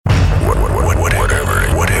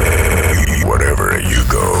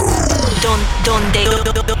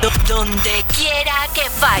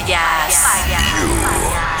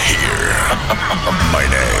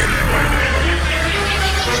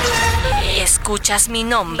escuchas mi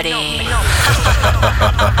nombre.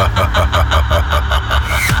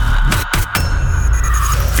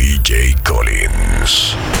 DJ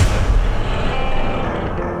Collins.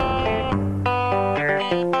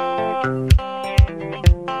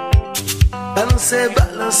 Balancer,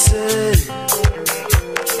 balancer,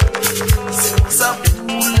 c'est pour ça pour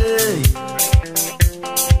rouler,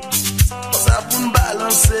 c'est pour ça pour me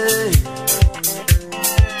balancer,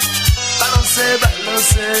 balancer,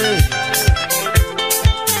 balancer.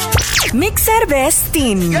 Mixer Best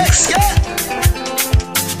Team. Yeah, yeah.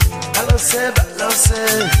 Balancer,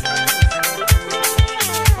 balancer,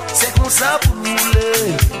 c'est pour ça pour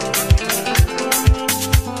rouler.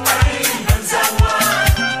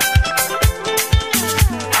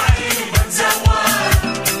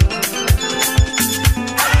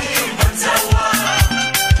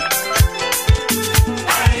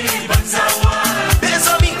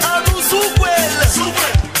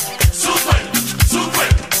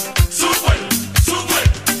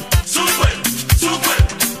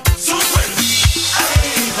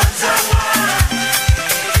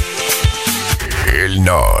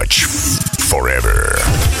 Notch forever.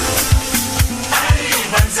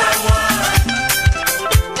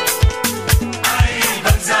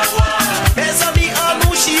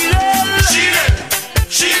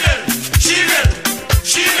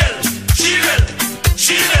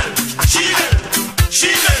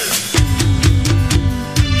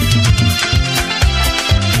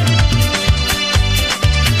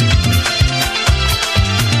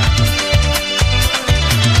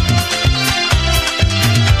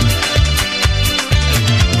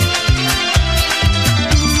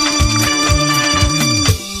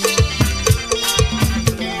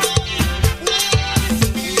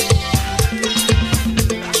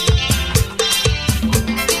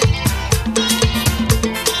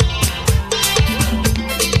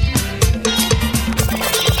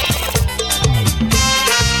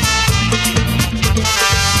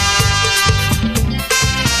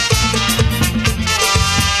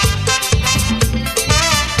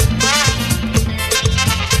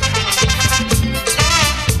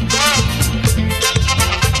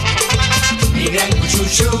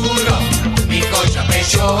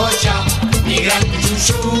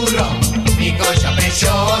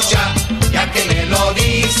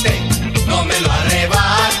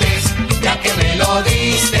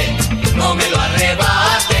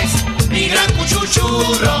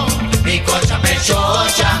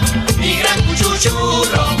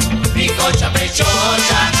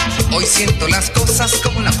 Hoy siento las cosas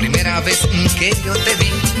como la primera vez que yo te vi.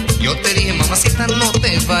 Yo te dije, mamacita, no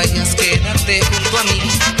te vayas, quédate junto a mí.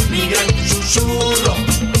 Mi gran susurro,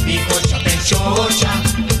 mi cocha pechocha.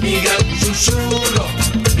 Mi gran susurro,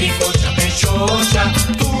 mi cocha pechocha.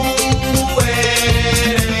 Tú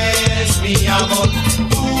eres mi amor,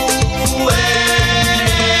 tú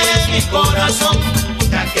eres mi corazón.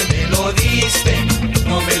 Ya que me lo diste,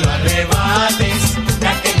 no me lo arrebates.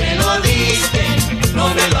 Ya que me lo diste, no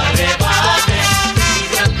me lo arrebates. Mi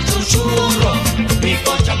gran susurro, mi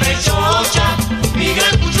cocha pechocha. Mi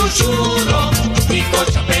gran susurro, mi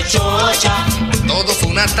cocha pechocha. Todo fue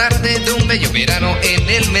una tarde de un bello verano en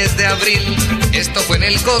el mes de abril. Esto fue en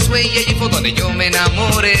el Causeway y allí fue donde yo me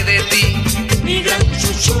enamoré de ti. Mi gran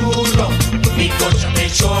susurro, mi cocha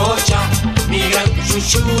pechocha. Mi gran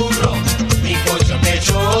susurro, mi cocha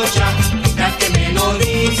pechocha. Ya que me lo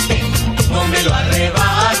diste, no me lo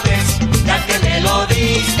arrebates. Ya que me lo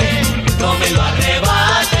diste, no me lo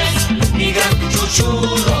arrebates. Mi gran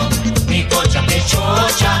susurro, mi cocha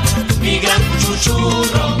pechocha. Mi gran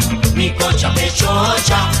susurro, mi cocha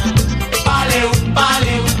pechocha. Paleu,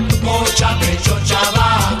 paleu, cocha pechocha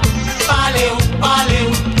va. Paleu,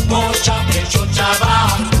 paleu, cocha pechocha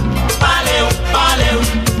va. Paleu, paleu,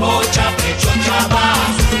 cocha pechocha va.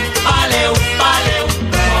 Paleu, paleu,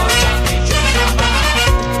 cocha pechocha va.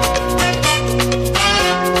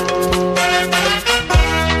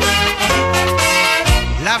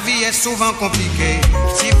 La vie est souvent compliquée.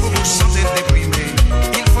 Si vous vous sentez déprimé,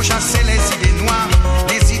 il faut chasser les idées noires.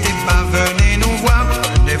 N'hésitez pas, venez nous voir.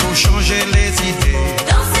 Venez vous changer les idées.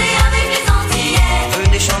 Dansez avec les Antillais.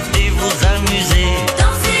 Venez chanter, vous amuser.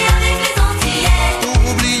 Dansez avec les Antillais. Pour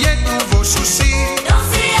oublier tous vos soucis.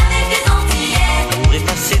 Dansez avec les Antillais. Pour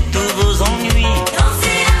effacer tous vos ennuis.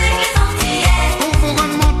 Dansez avec les Antillais. Pour vous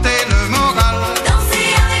remonter le moral. Dansez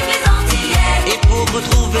avec les Antillais. Et pour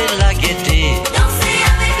retrouver la gaieté. Dansez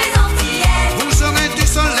avec les Antillais. Vous aurez du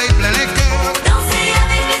soleil plein les cœurs. Dansez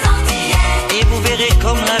avec les Antillais. Et vous verrez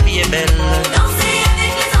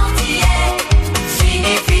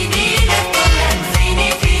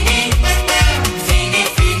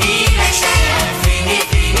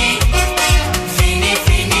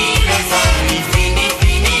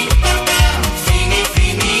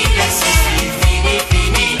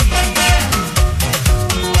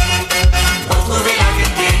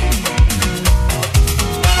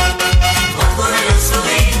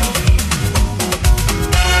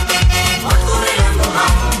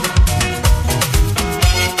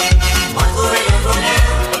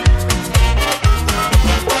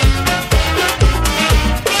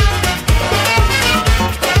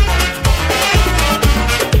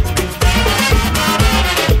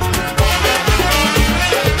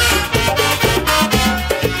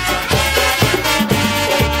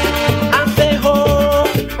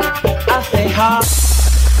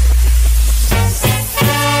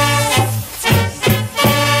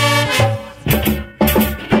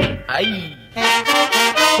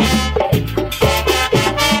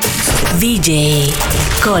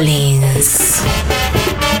Collins.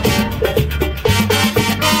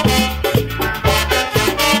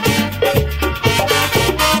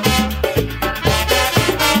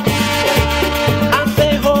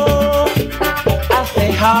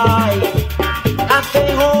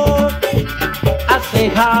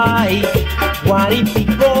 Hi, what if we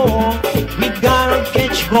go? We gotta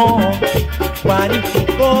get you gone. What if we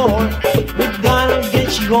go? We gotta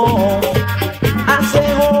get you gone. I say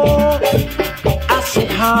ho, I say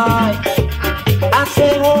hi, I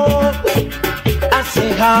say ho, I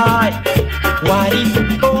say hi. What if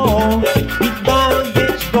we go? We gotta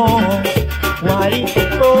get you gone. What if we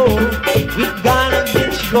go? We gotta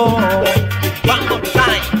get you gone. One more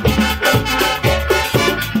time.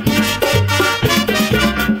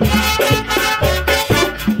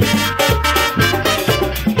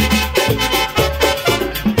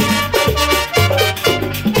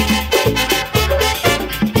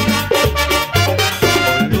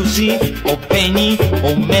 Or Penny,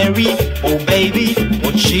 or Mary, or Baby,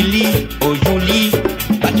 or Chili, or Julie.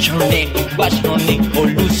 What's your name? What's your name? Or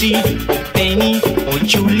Lucy, or Penny, or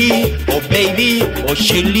Julie, or Baby, or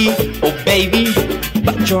Chili, or Baby.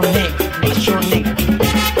 What's your name? What's your name?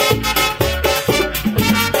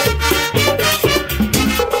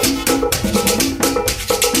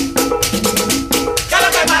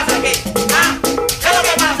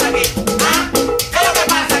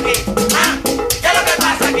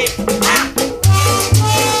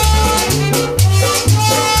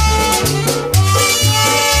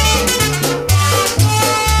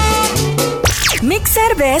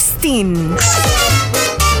 Mixer Bestin.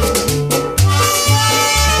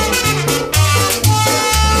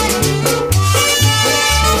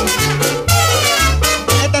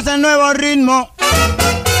 Este es el nuevo ritmo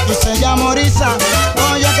y se llama Orisa.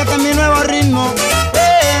 Oye, que este es mi nuevo ritmo,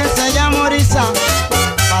 se llama Orisa.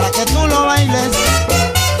 Para que tú lo bailes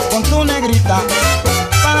con tu negrita,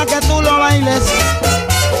 para que tú lo bailes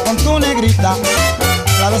con tu negrita.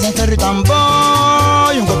 Claves en cerro y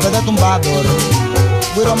tambor y un golpe de tumbador.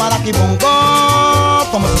 Guiro, maraqui, bongo,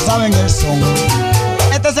 como se sabe en el son.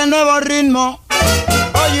 Este es el nuevo ritmo,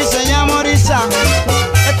 oye, se llama Orisa.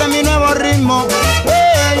 Este es mi nuevo ritmo,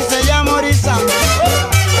 se llama Orisa.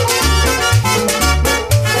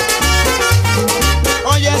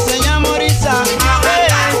 Oye, se llama Orisa,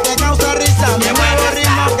 te causa risa. Mi nuevo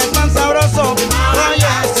ritmo que es tan sabroso. Oye,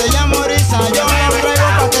 se llama Orisa. Yo lo traigo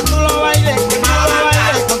para que tú lo bailes,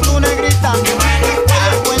 con tu negrita.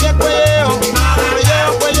 Cuelleo,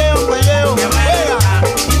 cuelleo, cuelleo, cuelleo, cuelleo.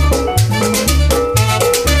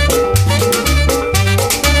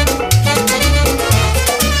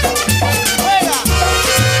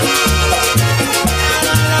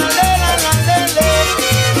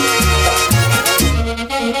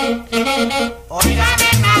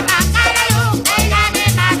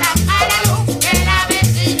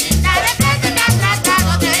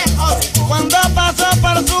 Cuando paso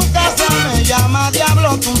por su casa me llama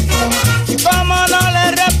Diablo Tum Tum. Y como no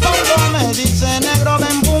le respondo me dice negro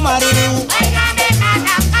ven bumarilú.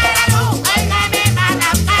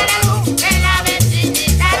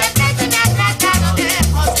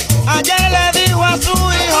 Ayer le dijo a su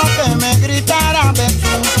hijo que me gritara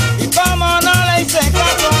Betún. Y como no le hice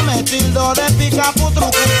caso me tildo de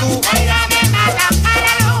picaputrucutú.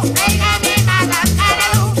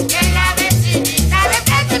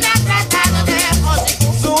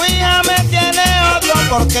 Su hija me tiene odio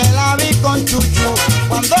porque la vi con Chuchu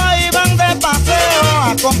cuando iban de paseo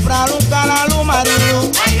a comprar un calalú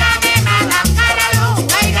marilú.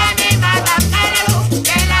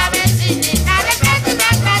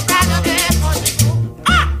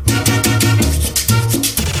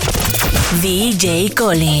 DJ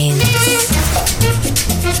Collins.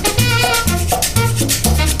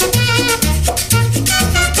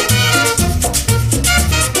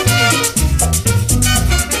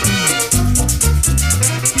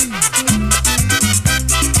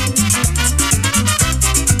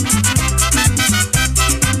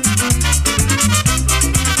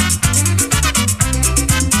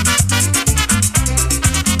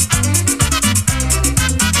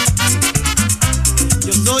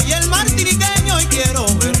 Yo soy el martiriqueño y quiero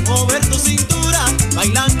ver mover tu cintura.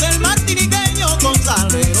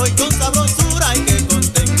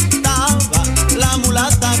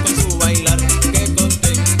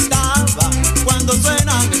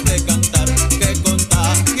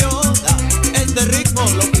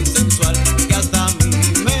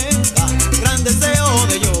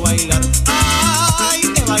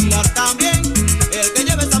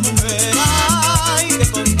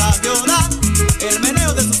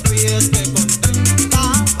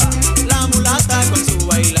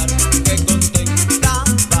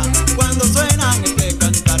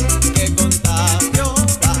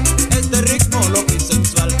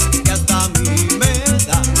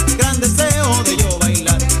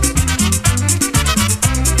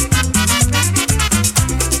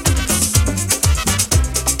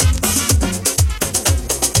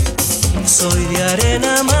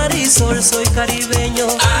 morena Marisol, soy caribeño.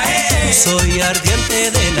 Soy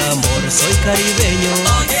ardiente del amor, soy caribeño.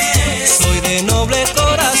 Soy de noble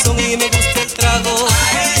corazón y me gusta el trago.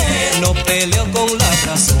 No peleo con la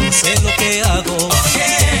razón, sé lo que hago.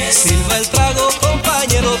 Silba el trago,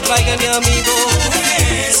 compañero, traiga mi amigo.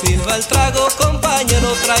 Silba el trago, compañero,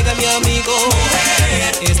 traiga mi amigo.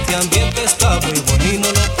 Este ambiente está muy bueno y no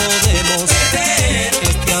lo podemos.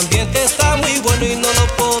 Este ambiente está muy bueno y no lo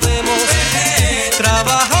podemos.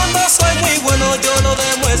 Trabajando soy muy bueno, yo lo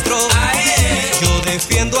demuestro. Yo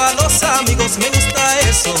defiendo a los amigos, me gusta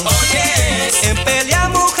eso. En pelea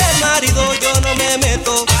mujer, marido, yo no me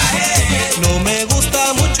meto. No me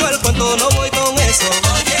gusta mucho el cuento, no voy con eso.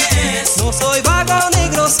 No soy vago ni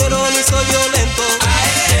grosero ni soy violento.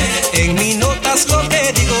 En mis notas lo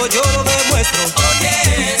que digo yo lo demuestro.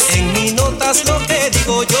 En mis notas lo que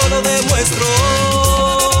digo yo lo demuestro.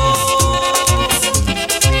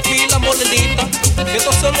 Y la morenita, que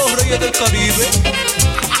estos son los reyes del Caribe.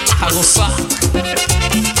 A gozar.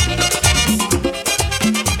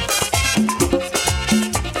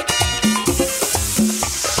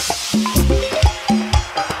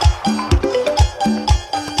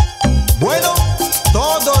 Bueno,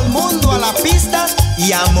 todo el mundo a la pista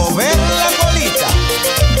y a mover la colita.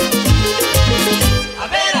 A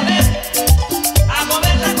ver, a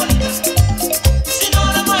mover la colita. Si no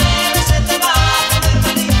la mueves se te va a poner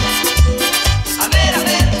malita. A ver,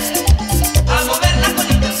 a mover la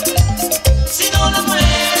colita. Si no la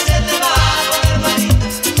mueves se te va a poner malita.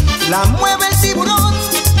 La mueve el tiburón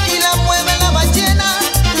y la mueve la ballena.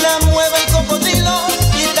 La mueve el cocodrilo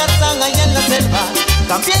y Tarzán allá en la selva.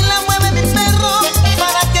 También la mueve mi perro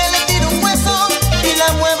para que le tire un hueso. Y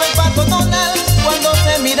la mueve el pato Donald cuando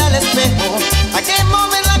se mira al espejo. Hay que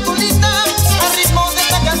mover la colita al ritmo de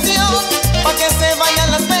esta canción, pa' que se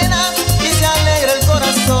vayan las penas y se alegre el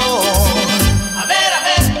corazón. A ver,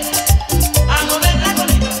 a mover la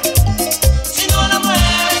colita. Si no la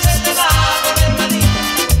mueves se te va a poner malita.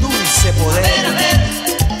 Dulce poder. A ver,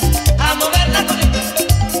 a mover la colita.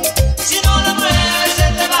 Si no la mueves se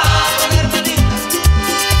te va a poner malita.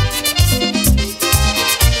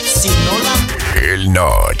 Si no la El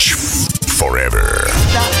Notch. Forever.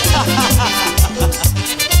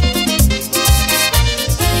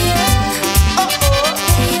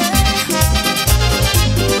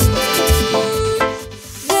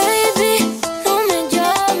 Baby, no me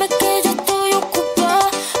llames que yo estoy ocupada,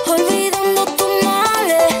 olvidando tus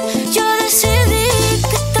males. Yo decidí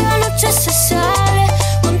que esta noche se sale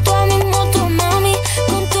con toda mi moto, mami,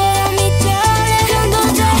 con toda mi chale. Ando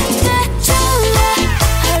de chale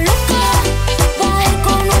a loca, bajé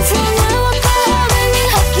con un flow nuevo para venir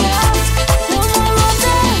a hackear. Lo muevo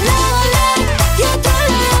de lado a lado y a otro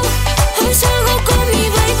lado. Hoy salgo con mi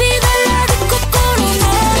baby de la disco Coronel.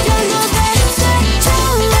 Yo ando de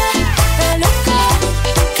chale a loca,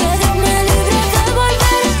 que Dios me libre de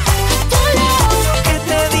volver a tu lado. Que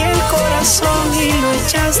te di el corazón y lo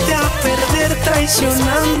echaste a perder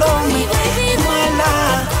traicionándome, mala.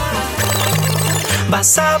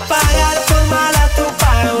 Vas a pagar por mala, tu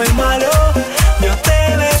pago es malo. Yo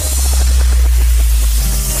te ve.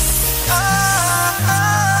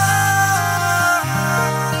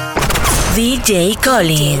 DJ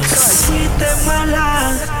Collins. Fuiste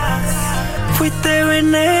mala, fuiste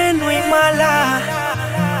veneno y mala.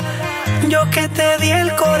 Yo que te di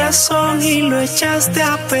el corazón y lo echaste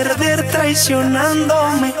a perder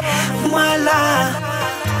traicionándome, mala.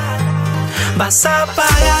 Vas a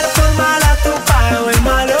pagar por mala, tu pago es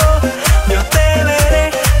malo. Yo te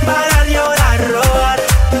veré pagar, llorar, robar.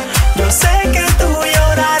 Yo sé que tú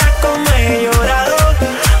llorarás como he llorado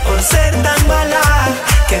por ser tan mala,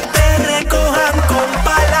 que te recojan con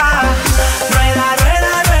pala. Rueda,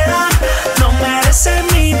 rueda, rueda, no mereces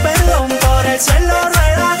mi perdón, por el suelo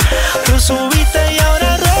rueda. Tú subiste y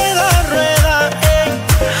ahora rueda, rueda,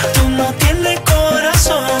 tú no tienes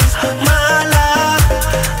corazón, mala.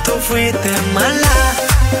 Tú fuiste mala.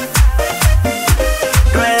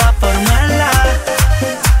 Rueda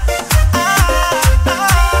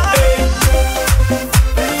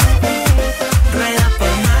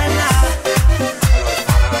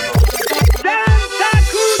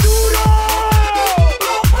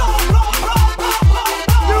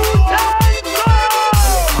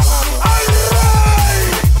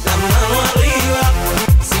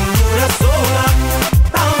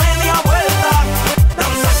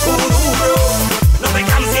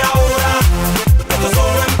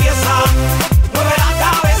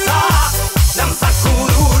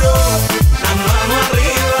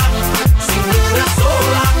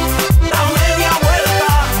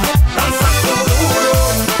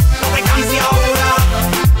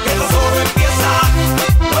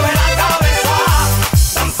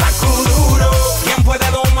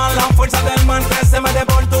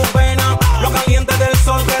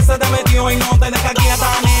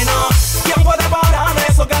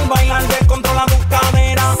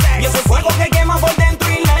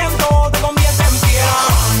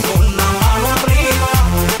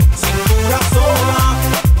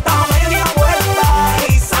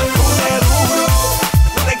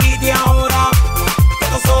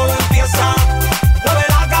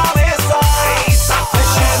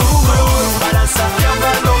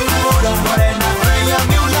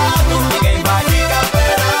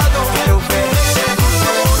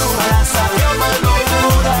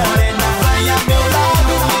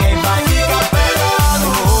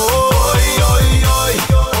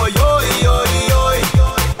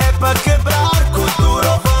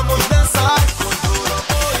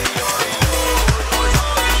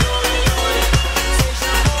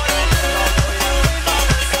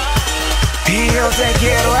te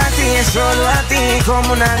quiero a ti, solo a ti,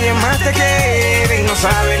 como nadie más te quiere. Y no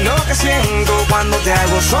sabes lo que siento cuando te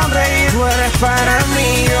hago sonreír. Tú eres para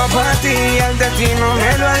mí, yo para ti, el destino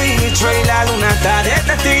me lo ha dicho. Y la luna está de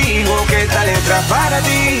testigo que esta letra es para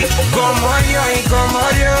ti. Como yo y como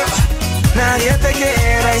yo, nadie te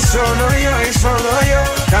quiera y solo yo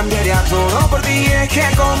cambiaría todo por ti. Es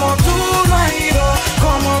que como tú no has ido,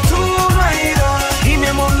 como tú no has ido, y mi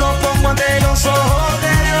amor lo pongo ante los ojos de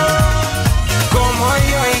Dios.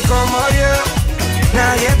 Como yo,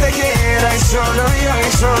 nadie te quiera y solo yo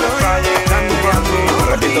cambiaría todo. Me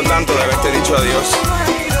repito tanto de haberte dicho adiós.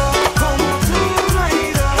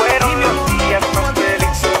 Fueron los días más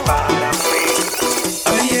felices para mí.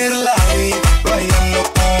 Ayer la vi bailando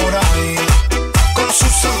por ahí con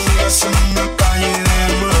sus amigas en una calle de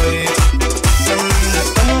Madrid. Tan linda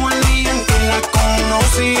como el día en que la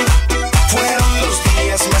conocí. Fueron los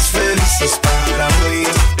días más felices para mí.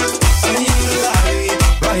 Ayer la vi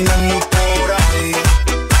bailando por ahí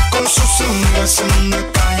con sus amigas en una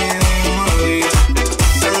calle de Madrid.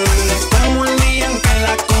 Tan linda como el día en que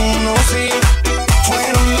la conocí.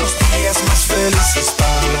 Fueron los días más felices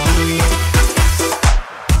para mí.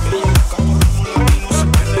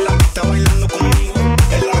 Bailando conmigo,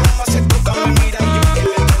 en la rumba se toca, me mira y yo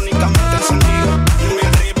electrónicamente encendido. No me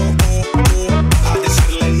atrevo a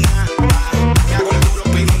decirle nada. Me hago el duro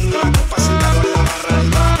pidiendo una copa sentado en la barra del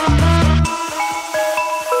bar.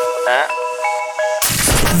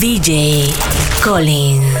 DJ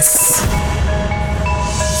Collins.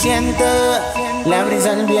 Siento la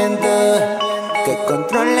brisa al viento que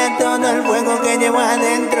controla todo el fuego que llevo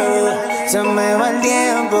adentro. Se me va el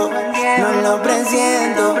tiempo, no lo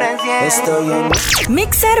presiento. Estoy en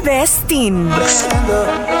Mixer Bestin. me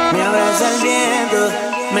abraza el viento,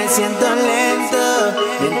 me siento lento,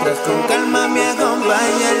 mientras con calma me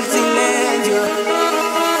acompaña el silencio.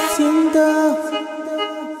 Siento.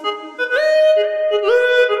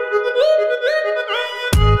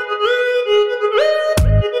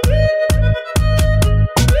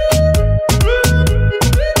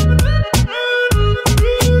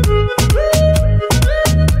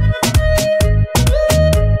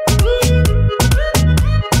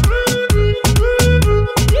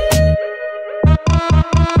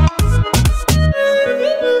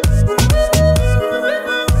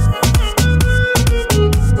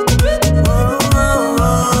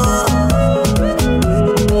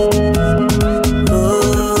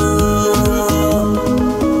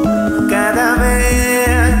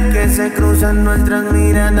 Nuestras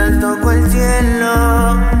miradas toco el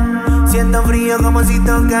cielo. Siento frío como si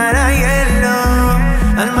tocara hielo.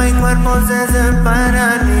 Alma y cuerpo se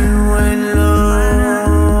separan y vuelo.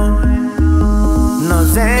 No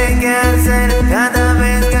sé qué hacer cada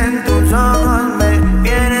vez que en tus ojos me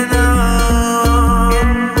pierdo.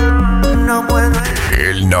 No puedo.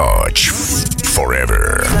 El Notch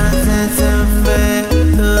Forever.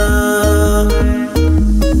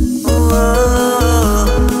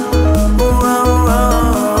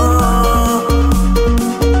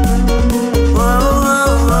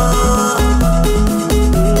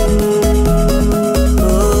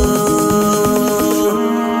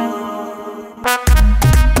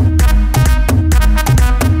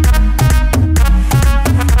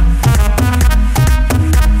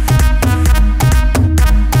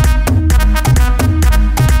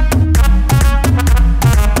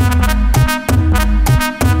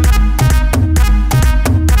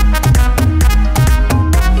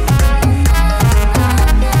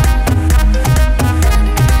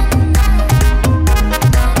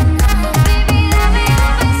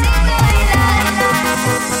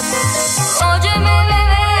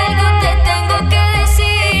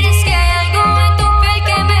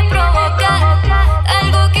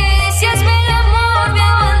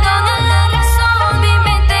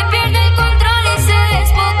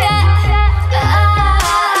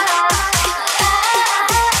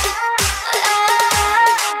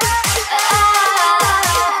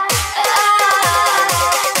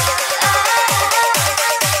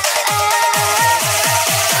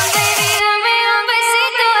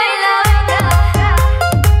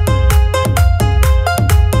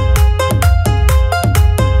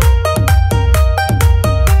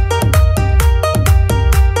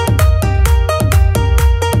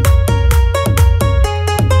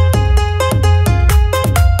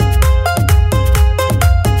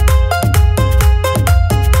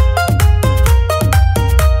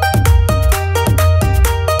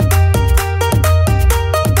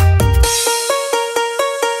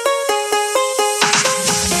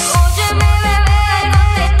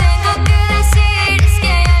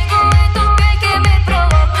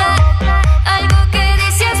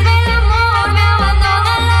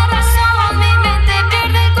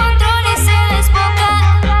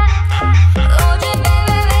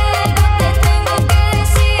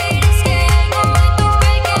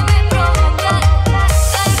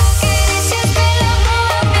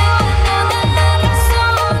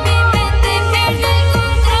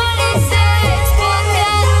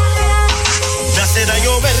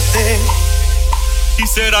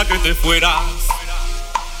 quisiera que te fueras.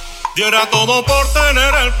 Diera todo por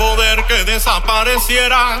tener el poder que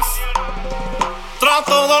desaparecieras.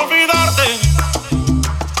 Trato de olvidarte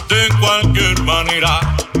de cualquier manera,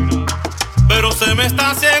 pero se me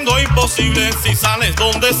está haciendo imposible si sales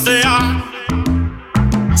donde sea.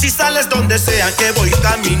 Si sales donde sea que voy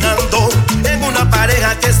caminando, en una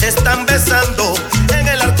pareja que se están besando, en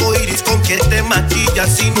el arco iris con quien te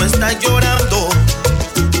maquillas si no estás llorando.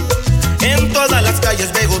 En todas las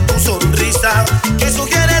calles veo tu sonrisa, que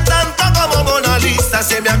sugiere tanto como Mona Lisa.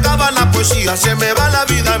 Se me acaba la poesía, se me va la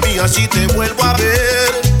vida mía si te vuelvo a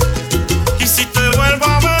ver. Y si te vuelvo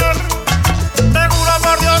a ver, te juro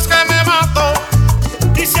por Dios que me mato.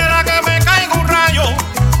 Quisiera que me caiga un rayo,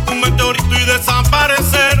 un meteorito y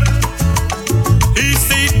desaparecer. Y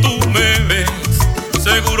si tú me ves,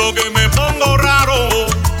 seguro que me pongo raro,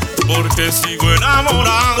 porque sigo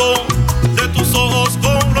enamorado de tus ojos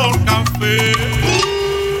color café.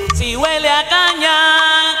 Si huele a caña,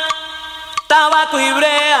 tabaco y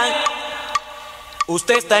brea,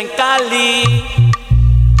 usted está en Cali,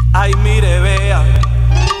 ay mire vea.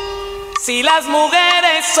 Si las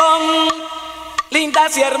mujeres son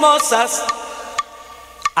lindas y hermosas,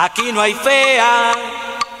 aquí no hay fea,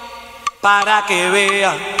 para que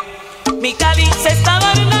vea. Mi Cali se está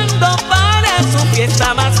adornando para su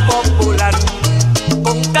fiesta más popular.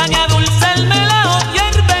 Con caña dulce el melao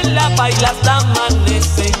hierve en la paila hasta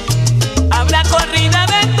amanece. Habrá corrida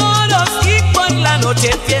de toros y por la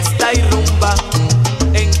noche fiesta y rumba.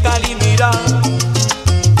 En Cali mira,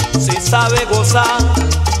 se sabe gozar.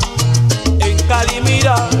 En Cali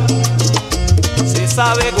mira, se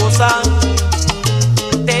sabe gozar.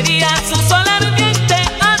 De día su sol ardiente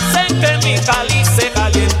hace que mi Cali se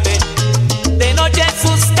caliente. De noche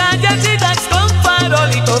sus callecitas con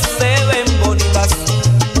farolitos se ven bonitas.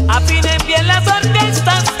 Afinen bien las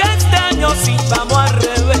orquestas que este año sí vamos a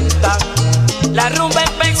reventar. La rumba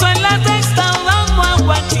empezó en la sexta, vamos a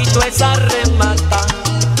Juanchito esa remata.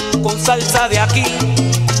 Con salsa de aquí,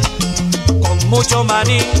 con mucho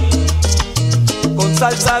maní. Con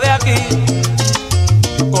salsa de aquí,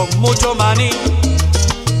 con mucho maní.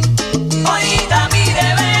 Oída,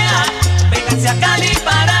 mire, vea, véngase a Cali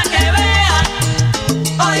para que vea.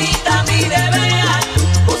 Oída, mire, vea,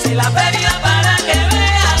 puse la feria para que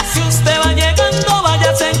vea. Si usted va llegando,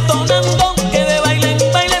 váyase entonando, que de baile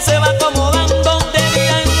en baile se va acomodando. De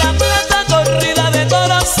día en la plaza, corrida de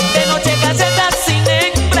toros, de noche casetas sin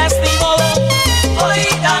hembras ni modo.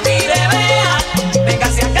 Oída, mire, vea,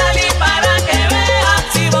 véngase a Cali para que vea.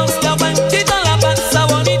 Si va usted a Juanchito la pasa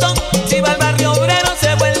bonito, si va al barrio obrero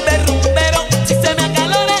se vuelve rumbero. Si se me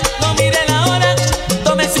acalora, no mire la hora,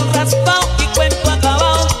 tómese un raspao y cuento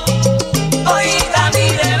acabado. Oiga,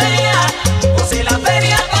 mire, vea, puse la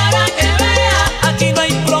feria para que vea. Aquí no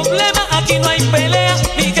hay problema, aquí no hay pelea.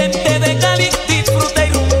 Mi gente de Cali disfruta y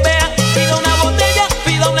rumbea. Pida una botella,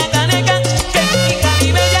 pida una caneca, que en mi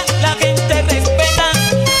Cali bella la gente respeta.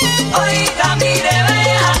 Oiga, mire,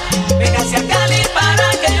 vea, véngase a Cali para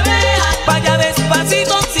que vea. Vaya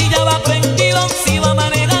despacito si ya va prendido, si va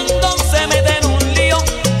manejando se mete en un lío.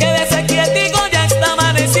 Quédese quietico, ya está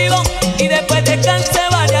amanecido, y después descanse,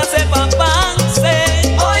 váyase pa' Pance.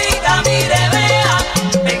 Oiga, mire, vea,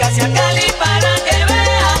 véngase a Cali para que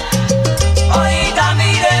vea. Oiga,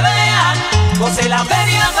 mire, vea, goce la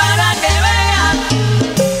feria para que vea.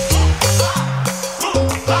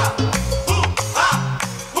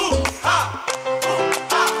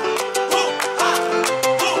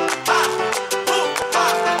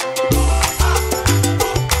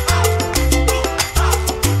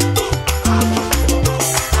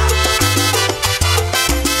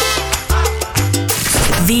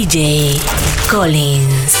 DJ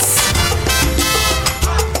Collins.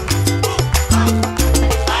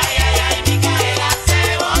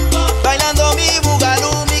 Bailando mi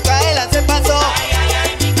bugalú, Micaela se pasó.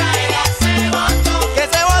 Que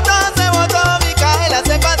se botó, Micaela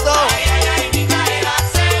se pasó.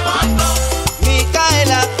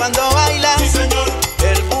 Micaela cuando baila,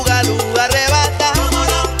 el bugalú arrebata.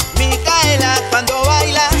 Micaela cuando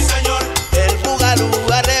baila, el bugalú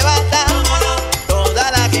arrebata.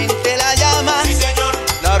 Toda la gente la llama,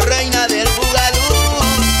 la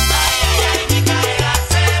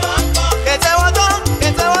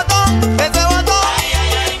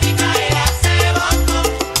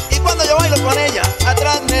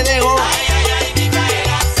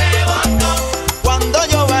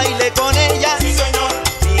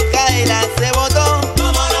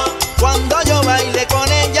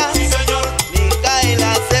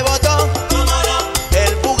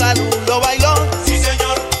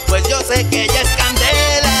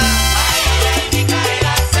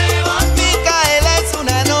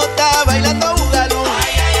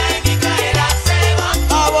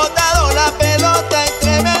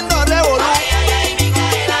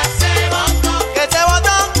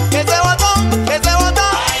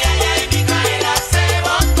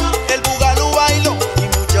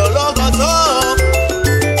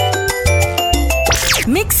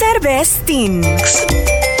Cervestinx.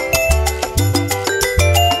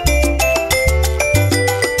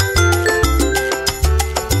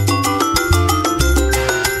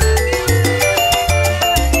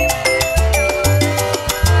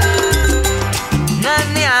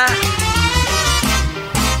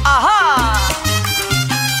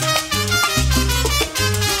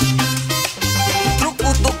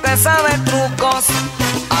 Sabe trucos,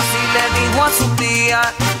 así le dijo a su tía.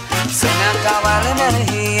 Se me acaba la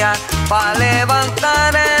energía para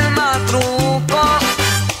levantar el matruco.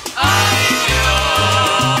 ¡Ay,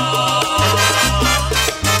 Dios!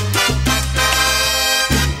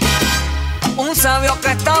 Un sabio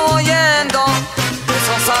que estaba oyendo,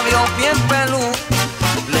 esos sabios bien pelú,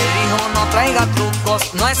 le dijo no traiga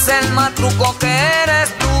trucos, no es el matruco que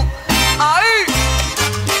eres tú. ¡Ay!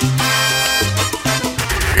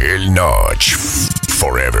 El Notch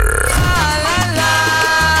Forever.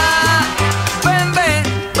 Ven, ven,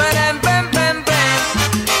 ven, ven, ven, ven.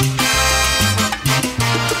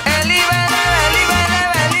 Eli, vele, vele, vele,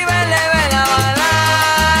 vele, vele, vele, bala.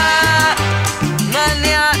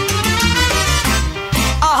 Nania.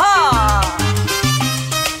 Ajá.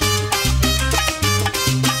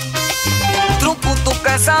 Truco, tú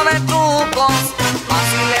que sabes trucos,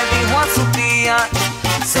 así le dijo a su tía.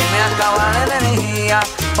 Se me acaba la energía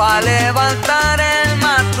para levantar el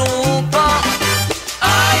matruco.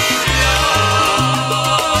 ¡Ay, Dios!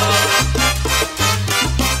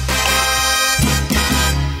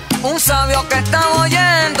 Un sabio que estaba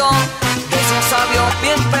oyendo, de esos sabios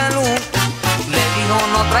bien pelú, le dijo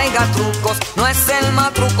no traiga trucos, no es el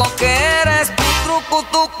matruco que eres tú. Truco,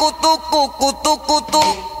 tucu, tucu, tucu, tu.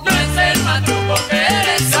 No es el matruco que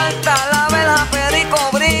eres. Salta la vela, perico,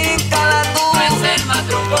 bríncala tú. No es el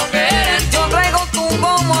matruco que eres. Yo traigo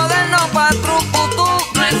tumbo moderno pa' truco tú.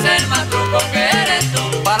 No es el matruco que eres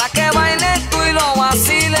tú. Para que bailes tú y lo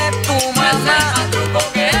vaciles tú, mamá. No es el matruco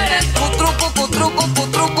que eres tú. Truco, truco,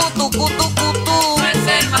 truco, tucu, tucu, tú. No es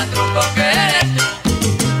el matruco que eres tú.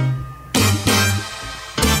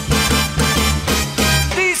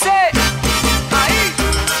 Dice ahí.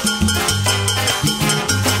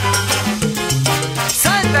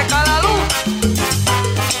 Salte Calalú.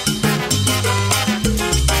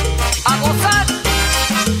 A gozar.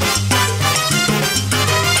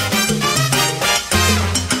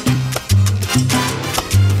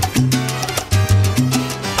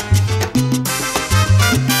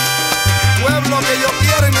 Pueblo que yo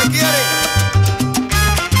quiero y me quiere,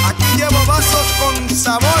 aquí llevo vasos con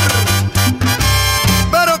sabor.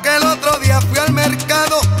 Pero que el otro día fui al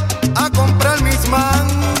mercado a comprar mis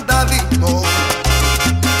mandaditos.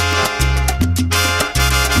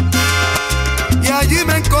 Y allí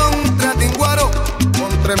me encontré a Tinguaro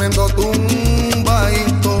con tremendo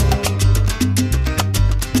tumbaito.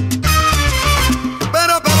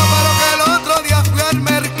 Pero que el otro día fui al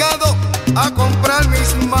mercado a comprar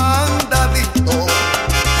mis mandaditos.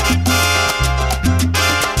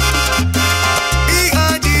 Y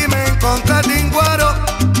allí me encontré a Tinguaro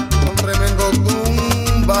con tremendo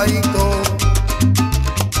tumbaito.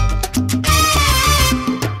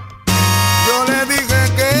 Yo le dije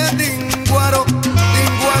que Tinguaro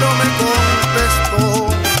me contestó.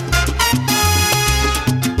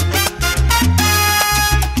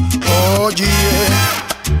 Oye,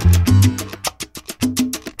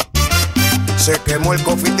 se quemó el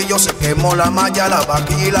cofitillo, se quemó la malla, la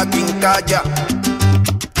vaquilla y la quincalla.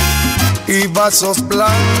 Y vasos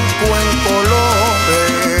blancos en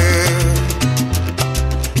colores.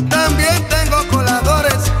 También tengo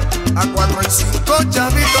coladores a 4 y 5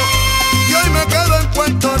 chavitos. Y hoy me quedo en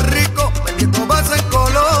Puerto Rico vendiendo vasos en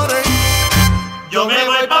colores. Yo me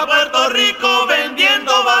voy pa' Puerto Rico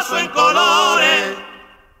vendiendo vasos en colores.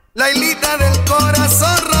 La islita del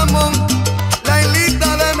corazón, Ramón, la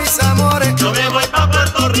islita de mis amores. Yo me voy pa'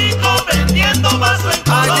 Puerto Rico vendiendo vasos en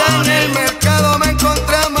colores. Allá en el mercado me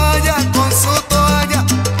encontré a Maya con su toalla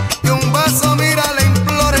y un vaso, mira, le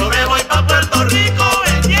implore. Yo me voy pa' Puerto Rico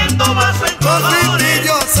vendiendo vasos en colores.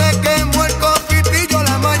 Cofitillo, se quemó el cofitillo,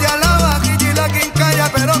 la malla, la vajilla y la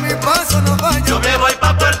quincalla, pero mi paso no falla. Yo me voy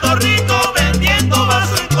pa' Puerto Rico vendiendo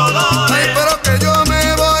vasos en colores. Ay, pero que yo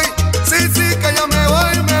me voy, sí, que yo me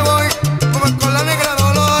voy, como con la negra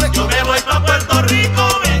Dolores. Yo me voy pa' Puerto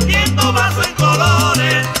Rico vendiendo vasos en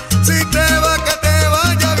colores. Si te va, que te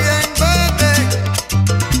vaya bien, vete,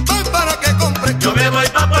 voy para que compre. Yo me voy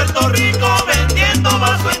pa' Puerto Rico vendiendo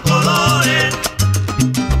vasos en colores.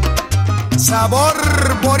 Sabor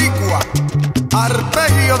boricua,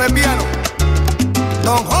 arpegio de piano,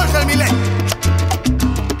 Don Jorge el Milé.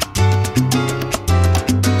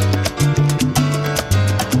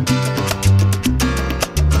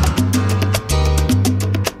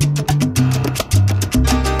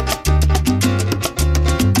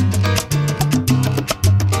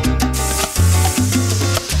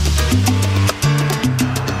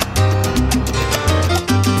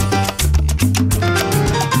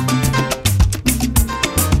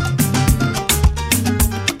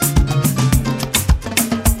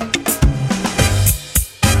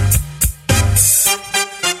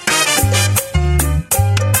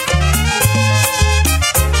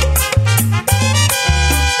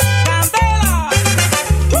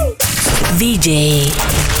 DJ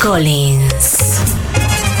Collins.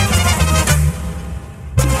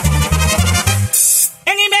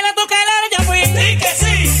 En invierno tu calor yo fui. Sí que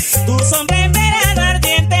sí. Tu sombra en verano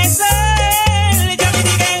ardiente sol. Yo me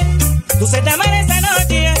dije, tú se te amar esta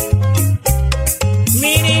noche.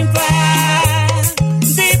 Mi ninfa,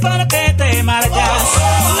 di por qué te marchas.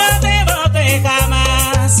 No te bote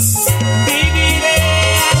jamás. Viviré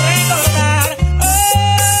a recordar.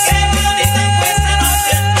 Qué bonita fue esa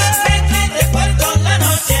noche. Me trae recuerdo la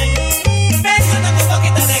noche. Pensando en un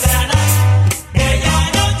poquito de grana. Bella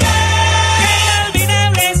noche. Qué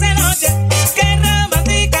inolvidable esa noche. Qué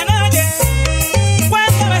romántica noche.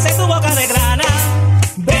 Cuántas veces tu boca de grana.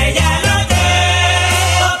 Bella noche.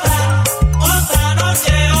 Otra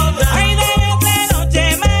noche, otra. Ay, dame otra noche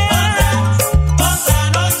más. Otra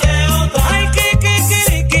noche, otra. Ay, ki.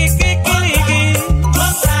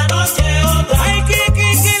 Otra noche, otra. Ay, ki.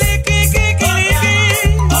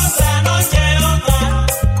 Otra noche, otra.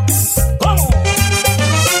 ¿Cómo?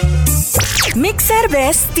 Mixer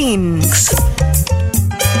Besting.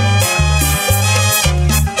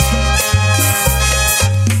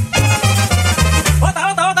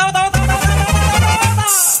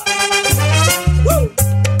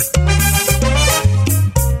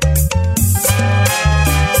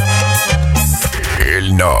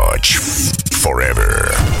 El Notch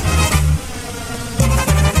Forever.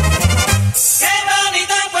 Qué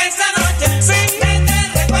bonita fue esa noche. Sí. Me trae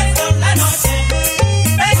recuerdo la noche.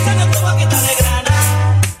 Pensando en tu boquita de grana.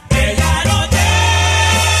 Bella noche.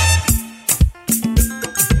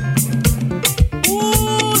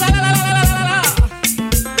 La.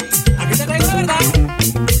 Aquí te traigo la verdad.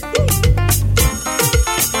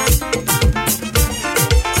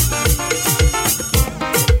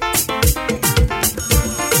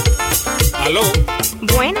 Aló,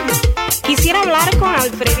 Bueno, quisiera hablar con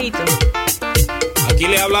Alfredito. aquí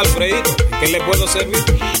le habla Alfredito. ¿En qué le puedo servir?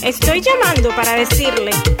 Estoy llamando para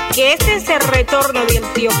decirle que este es el retorno del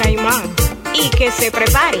tío Caimán y que se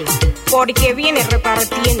prepare porque viene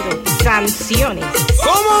repartiendo sanciones.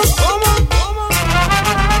 ¿Cómo?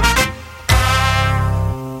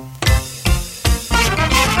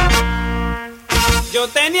 Yo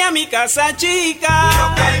tenía mi casa chica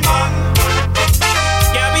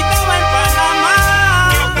que habitaba en Panamá.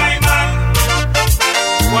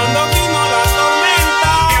 Cuando vino la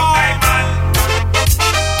tormenta,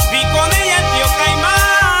 vi con ella el tío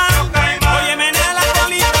Caimán. Oye, menea la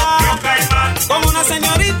colita como una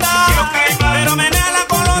señorita, pero menea la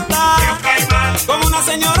colota como una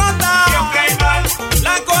señorota.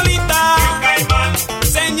 La colita,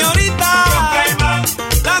 señorita,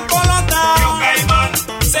 la colota,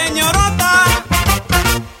 señorota.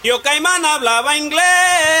 Tío Caimán hablaba inglés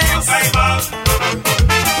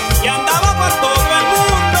y andaba por todo el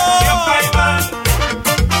mundo.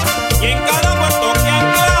 Y en cada puerto que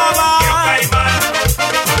anclaba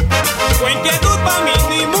fue inquietud pa' mí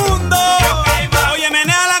ni mundo. Oye,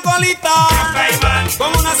 menea la colita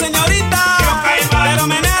como una señorita, pero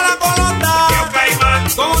menea la colota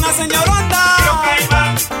como una señorota.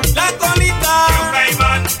 La colita,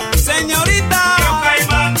 señorita,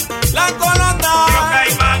 la colota,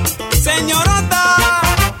 señorota.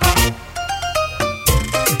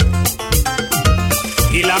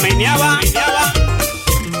 Y la meneaba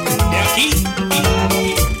de aquí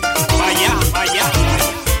para allá.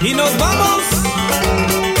 Y nos vamos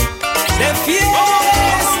de fiesta.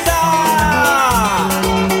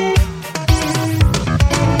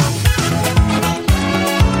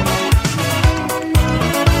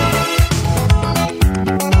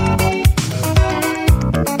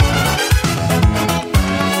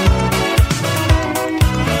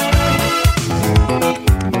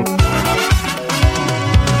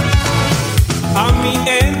 A mi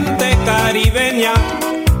gente caribeña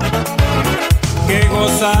que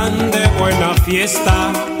gozan de buena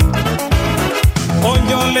fiesta, hoy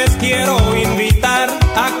yo les quiero invitar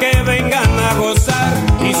a que vengan a gozar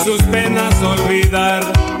y sus penas olvidar.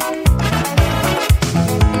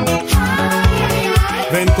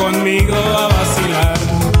 Ven conmigo a vacilar,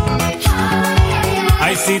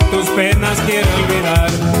 ay, si tus penas quieres olvidar,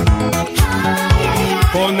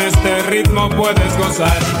 con este ritmo puedes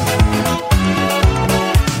gozar.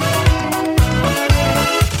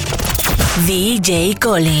 DJ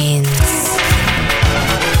Collins.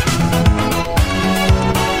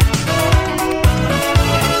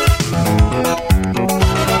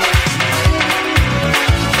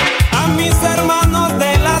 A mis hermanos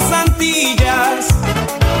de las Antillas,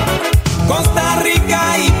 Costa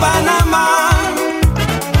Rica y Panamá,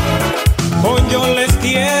 hoy yo les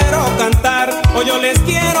quiero cantar, hoy yo les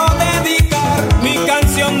quiero dedicar mi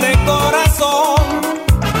canción de corazón.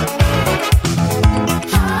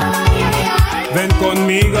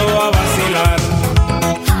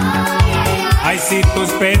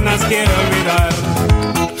 tus penas quiere olvidar.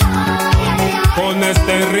 Con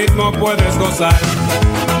este ritmo puedes gozar.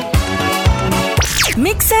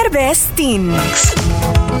 Mixer Bestin.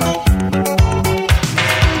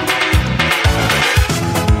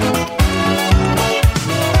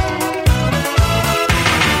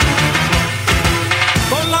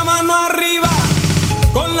 Con la mano arriba,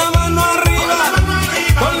 con la mano arriba,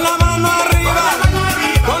 con la mano arriba,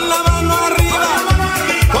 con la mano arriba,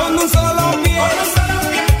 con un solo pie,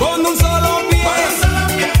 con un solo pie,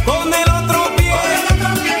 con el otro pie,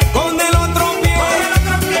 con el otro pie,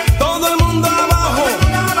 todo el mundo abajo,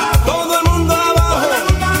 todo el mundo abajo,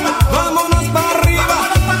 vámonos para arriba,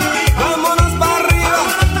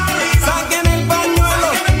 saquen el pañuelo,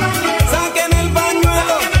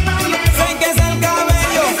 séquese el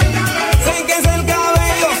cabello,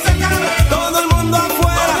 todo el mundo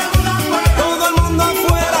afuera, todo el mundo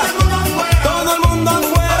afuera, todo el mundo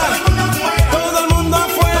afuera, todo el mundo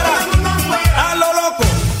afuera, a lo loco,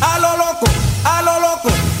 a lo loco, a lo loco,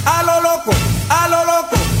 a lo loco, a lo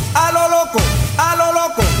loco, a lo loco, a lo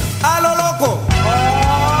loco, a lo loco.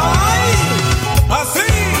 ¡Ay! Así.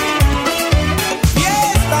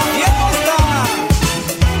 Fiesta, fiesta.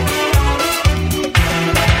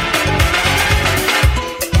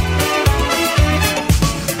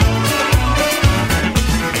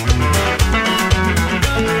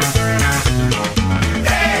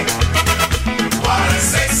 What a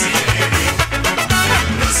sexy lady.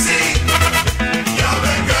 Lucy, you're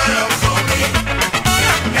the girl for me.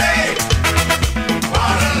 Hey,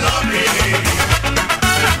 what a lovely lady.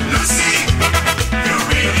 Lucy, you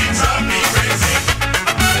really drive me crazy.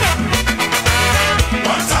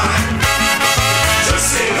 One time, just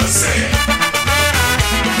say Lucy.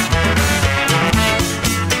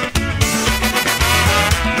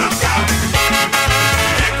 Look out,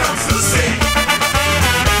 here comes Lucy.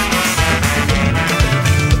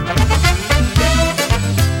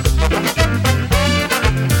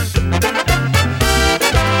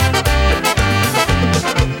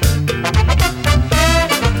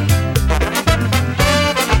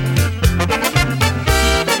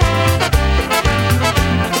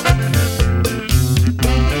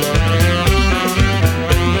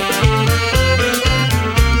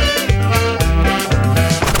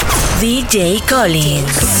 DJ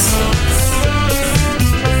Collins.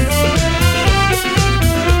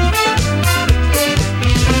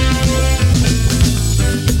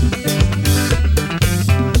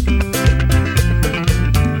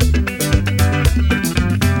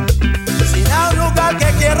 Si hay un lugar que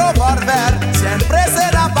quiero volver, siempre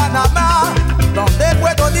será Panamá, donde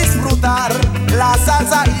puedo disfrutar la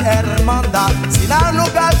salsa y hermandad. Si hay un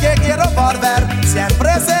lugar que quiero volver,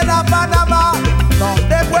 siempre será Panamá,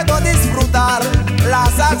 donde puedo disfrutar la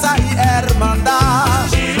salsa y hermandad.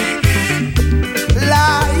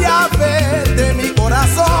 La llave de mi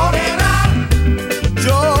corazón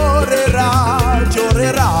llorará,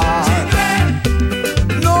 llorará.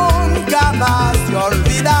 Nunca más te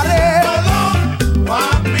olvidaré.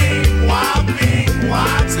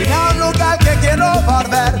 Si hay un lugar que quiero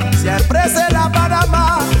volver, siempre será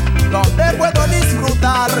Panamá, donde puedo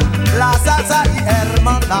disfrutar la salsa y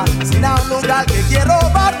hermandad. Si hay un lugar que quiero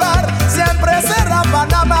volver, siempre será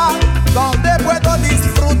Panamá, donde puedo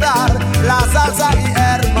disfrutar la salsa y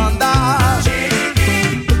hermandad.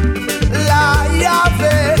 La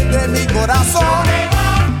llave de mi corazón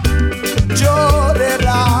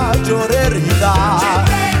llorará, llorará.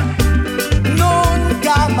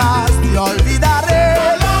 Nunca más te olvidaré.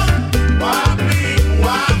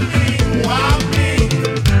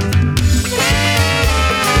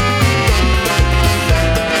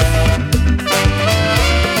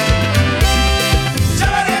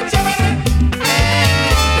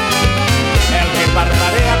 El que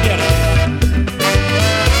parpadea pierde.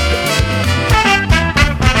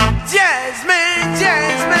 Jasmine,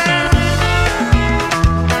 Jasmine.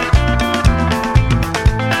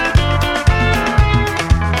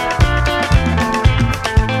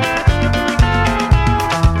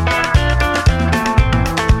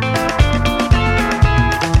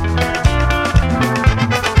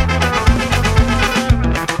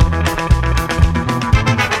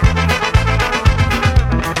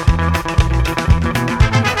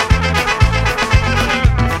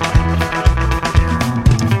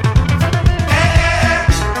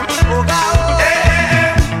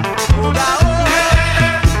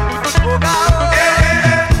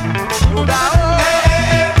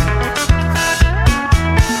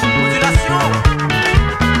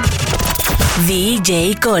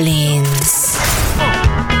 DJ Collins.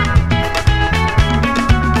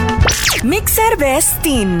 Mixer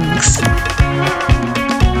Bestin.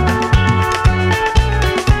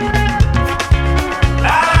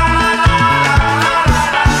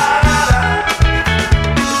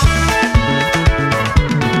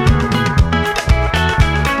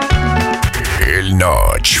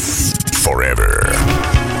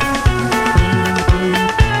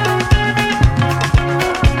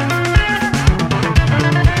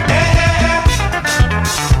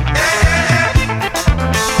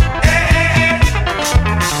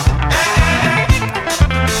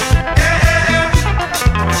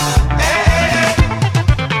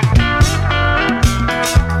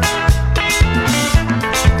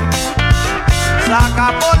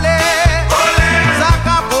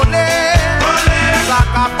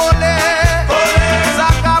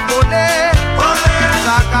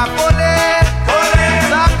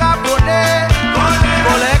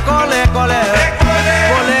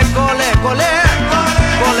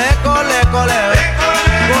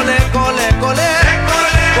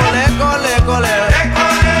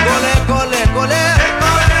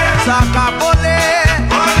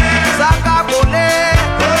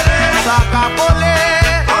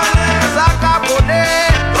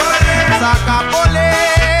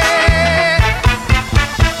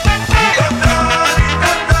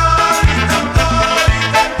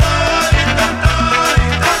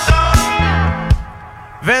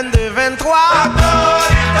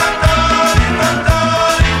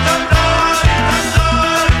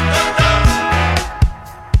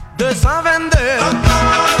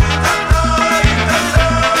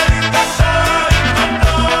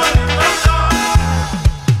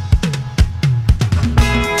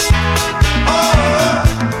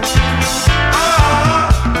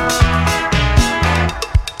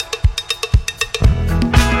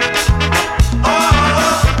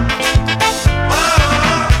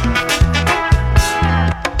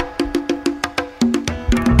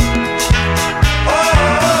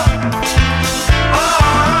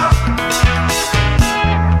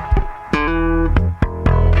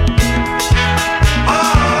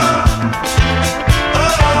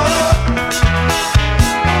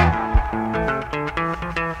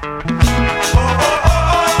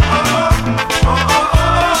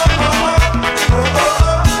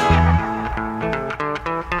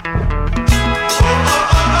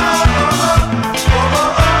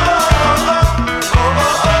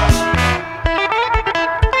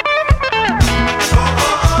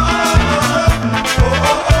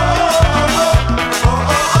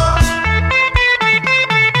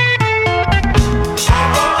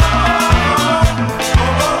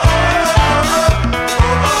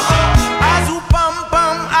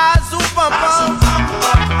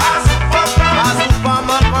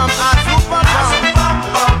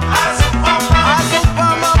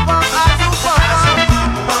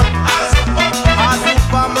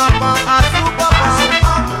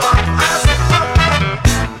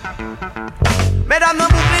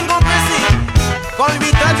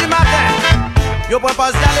 du matin, yo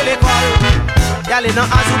propose d'aller l'école, d'aller dans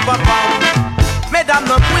Azou Papa. Mesdames,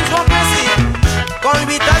 dans Queens, bon principe, quand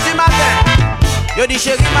 8h du matin, yo dit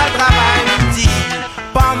chérie, mal travail, dit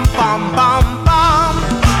pam pam pam pam.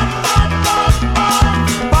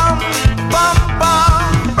 Pam pam pam.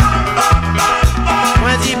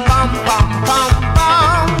 Moi dis pam pam pam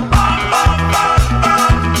pam.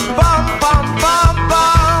 Pam pam pam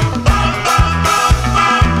pam.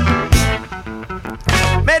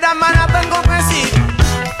 Mesdames, Manhattan, bon principe,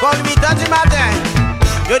 quand 8h du matin,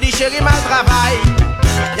 yo dit chérie, mal travail,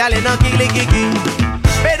 y'allez dans Kiki Kiki.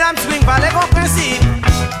 Mesdames, swing pas les bons principes,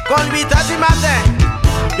 quand 8h du matin,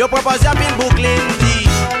 yo propose à une boucle, dit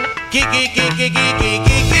Kiki Kiki Kiki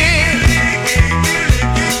Kiki.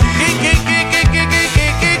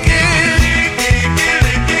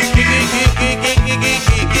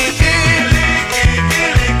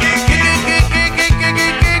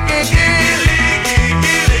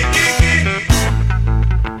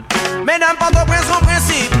 Mesdames, Port-au-Prince, son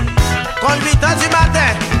principe, quand 8h du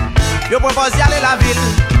matin, yo propose d'y aller la ville,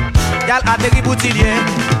 y'all atterri Boutillier.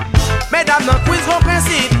 Mesdames, dans Queens, son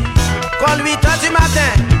principe, quand 8h du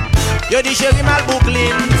matin, yo dit chérie mal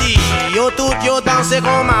boucline, dit yo tout yo danse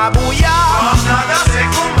comme ma bouilla. Femme nan danse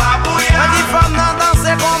comme ma bouilla. On dit femme nan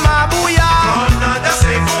danse comme ma bouilla. Femme nan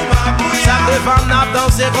danse comme ma bouilla. Ça fait femme nan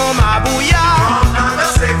danse comme ma bouilla. Femme nan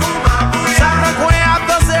danse comme ma bouilla. Ça fait coin a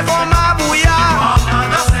danse comme ma bouilla. Femme nan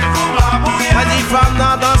danse comme ma bouilla. On dit femme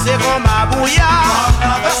nan danse comme ma bouilla. Femme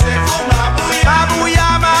nan danse comme ma bouilla. Ma bouilla,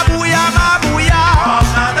 ma bouilla, ma bouilla.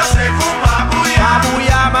 Femme nan danse comme ma bouilla. Ma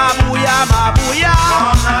bouilla, ma bouilla, ma bouilla.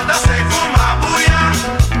 Femme nan danse comme ma bouilla.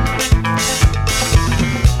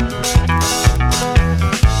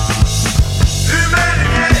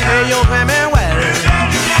 Et yo vraiment well,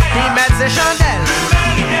 il met ses chandelles,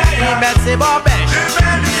 il met ses bobèches.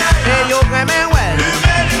 Et yo vraiment well,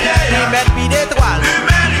 il met pis d'étoiles,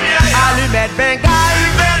 allumette bengaille.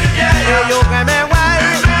 Et yo vraiment well,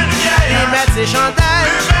 il met ses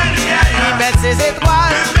chandelles, il met ses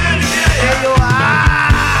étoiles. Et yo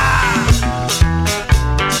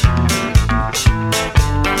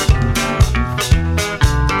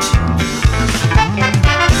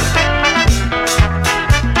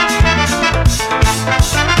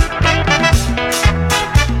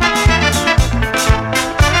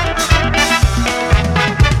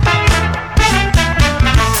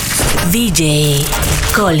DJ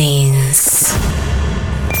Collins.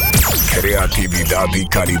 Creatividad y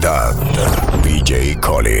calidad. DJ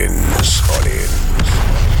Collins.